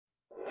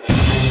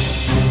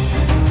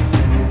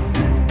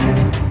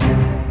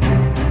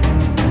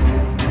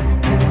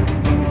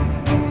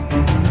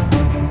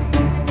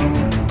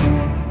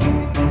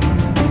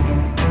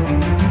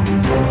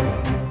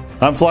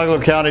I'm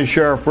Flagler County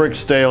Sheriff Rick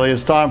Staley.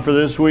 It's time for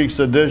this week's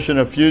edition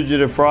of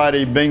Fugitive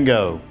Friday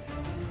Bingo.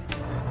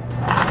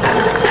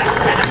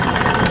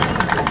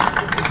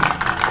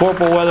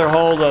 Corporal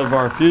Weatherhold of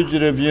our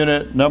fugitive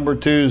unit, number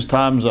 2's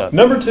time's up.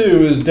 Number 2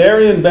 is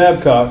DARRION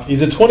Babcock.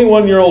 He's a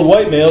 21-year-old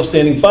white male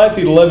standing 5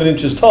 feet 11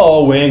 inches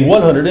tall, weighing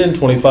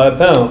 125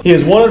 pounds. He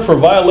is wanted for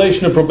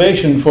violation of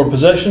probation for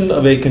possession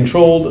of a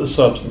controlled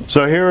substance.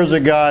 So here is a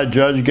guy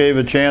judge gave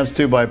a chance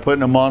to by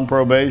putting him on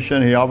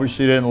probation. He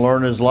obviously didn't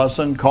learn his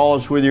lesson. Call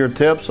us with your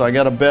tips. I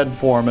got a bed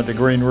for him at the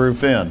Green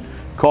Roof Inn.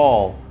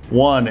 Call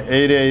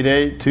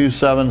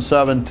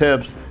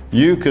 1-888-277-TIPS.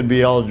 You could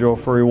be eligible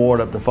for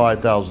reward up to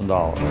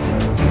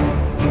 $5,000.